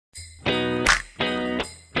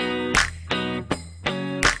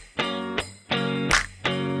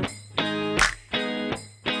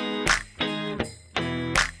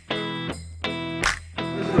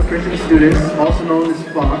Christian Students, also known as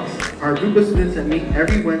Fox, are a group of students that meet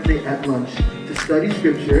every Wednesday at lunch to study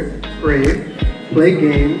scripture, pray, play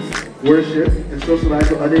games, worship, and socialize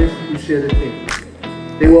with others who share their faith.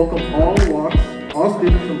 They welcome all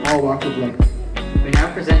students from all walks of life. We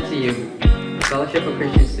now present to you the Fellowship of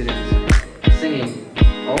Christian Students, singing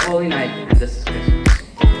O Holy Night and This is Christmas.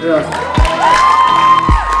 Yeah.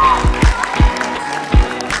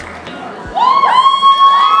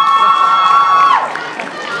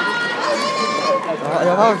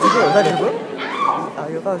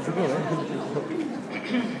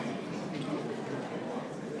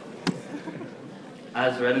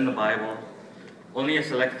 As read in the Bible, only a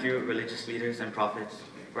select few religious leaders and prophets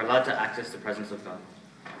were allowed to access the presence of God.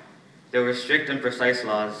 There were strict and precise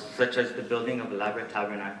laws, such as the building of elaborate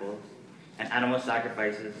tabernacles and animal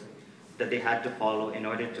sacrifices that they had to follow in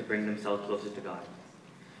order to bring themselves closer to God.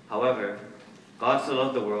 However, God so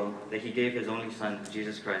loved the world that he gave his only Son,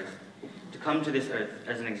 Jesus Christ, to come to this earth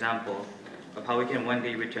as an example of how we can one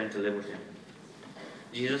day return to live with him.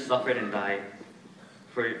 Jesus suffered and died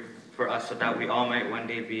for us so that we all might one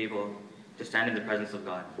day be able to stand in the presence of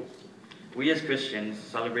God. We as Christians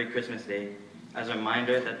celebrate Christmas Day as a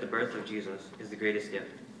reminder that the birth of Jesus is the greatest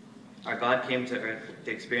gift. Our God came to earth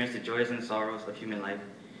to experience the joys and sorrows of human life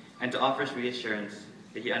and to offer us reassurance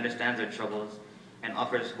that he understands our troubles and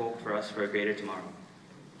offers hope for us for a greater tomorrow.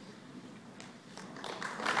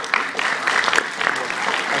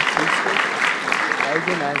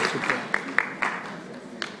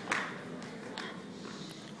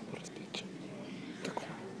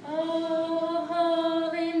 Oh,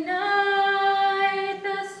 holy night,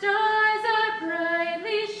 the stars are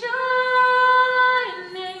brightly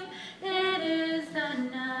shining. It is the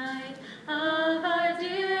night of our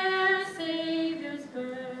dear Savior's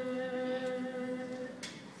birth.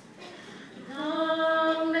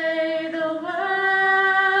 Long lay the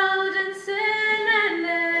world in sin and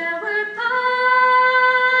ever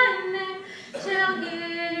pining,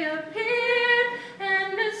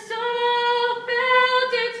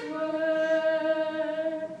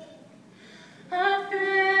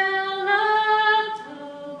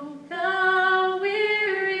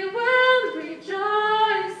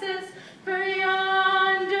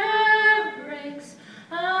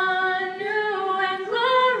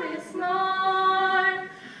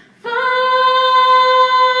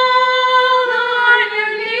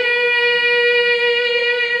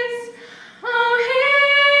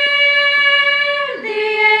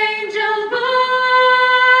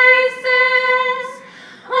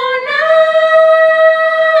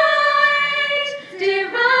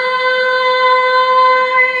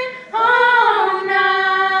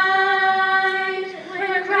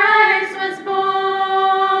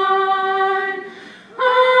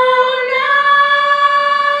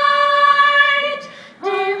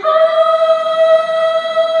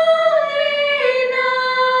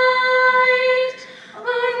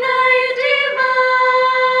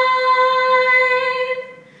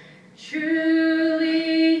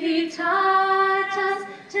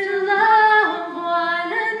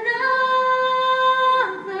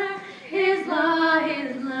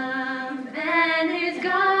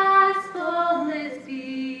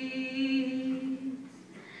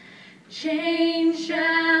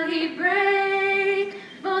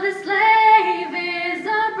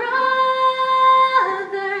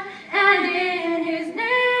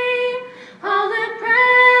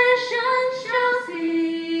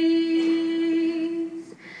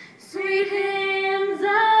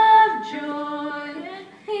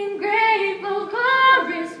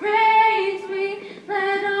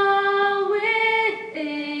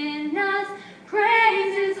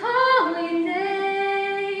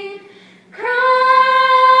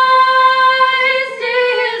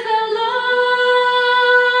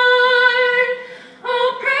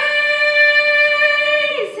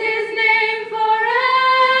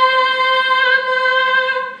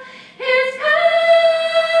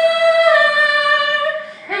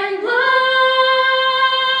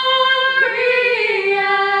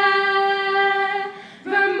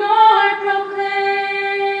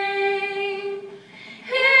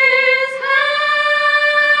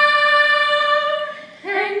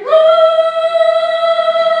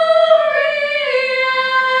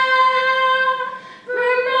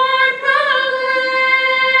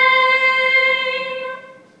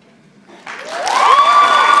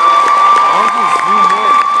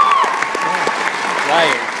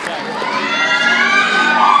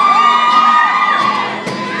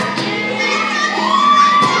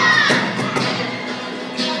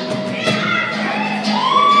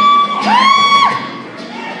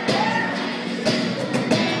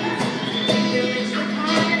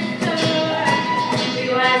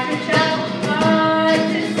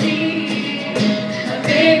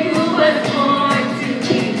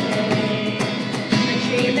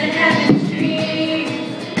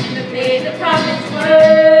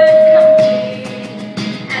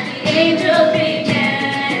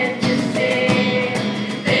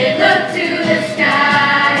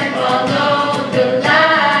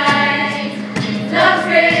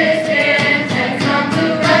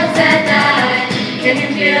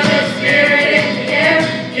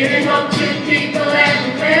 people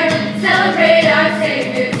everywhere celebrate our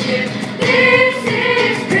Savior's year. This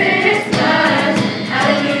is Christmas.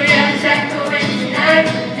 Hallelujah, it's echoing tonight.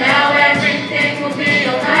 Now everything will be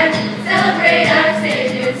alright. Celebrate our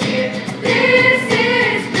Savior's year. This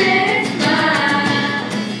is Christmas.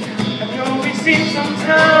 I know we see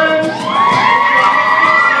sometimes it's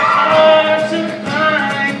hard to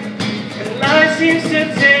find, and life seems to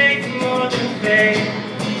take more than faith.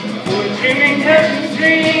 We're dreaming heaven's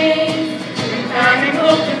dreams, and finding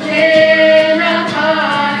hope within our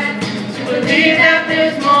hearts, to believe that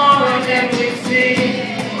there's more than we see.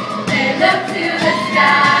 They look to the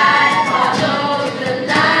sky, follow the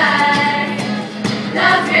light.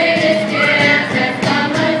 Love's greatest gift has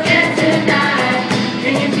come again tonight.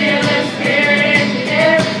 Can you feel the spirit in the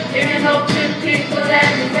air, giving hope to people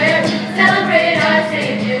everywhere? Celebrate our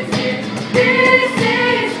Savior's year. This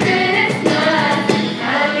is Christmas.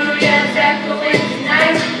 Hallelujah, it's echoing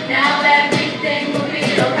tonight. Now everything will be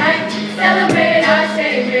alright. Celebrate our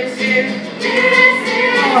Savior's year. This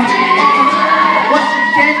is Christmas. Once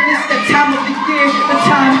again, it's the time of the year, the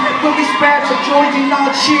time when we spread our joy and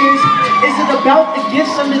our cheers. Is it about the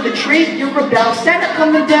gifts under the tree? You're about Santa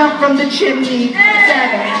coming down from the chimney,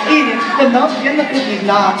 Santa eating the milk and the cookies.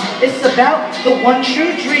 Nah, it's about the one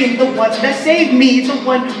true dream, the one that saved me, the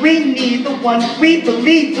one we need, the one we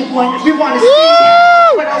believe, the one we want to see.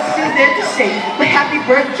 What else is there to say? But happy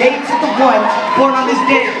birthday to the one born on this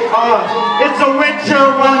day. It's a winter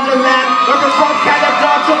wonderland, where we're from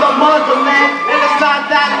Canada to the motherland, and it's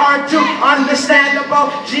not that hard to understand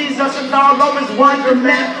about Jesus and all of his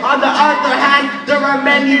wonderment. On the other hand, there are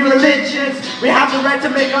many religions. We have the right to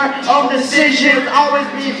make our own decisions. Always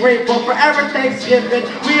be grateful, forever Thanksgiving.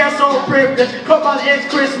 We are so privileged. Come on, it's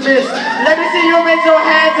Christmas. Let me see you raise your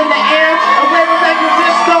hands in the air and wave them like you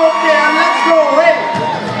just don't care. Let's go, hey!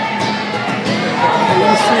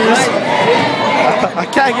 I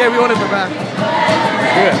can't get everyone in the back.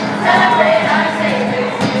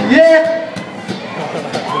 Yeah!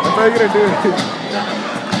 What are you gonna do?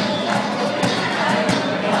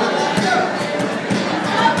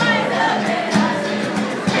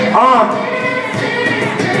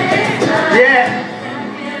 Yeah!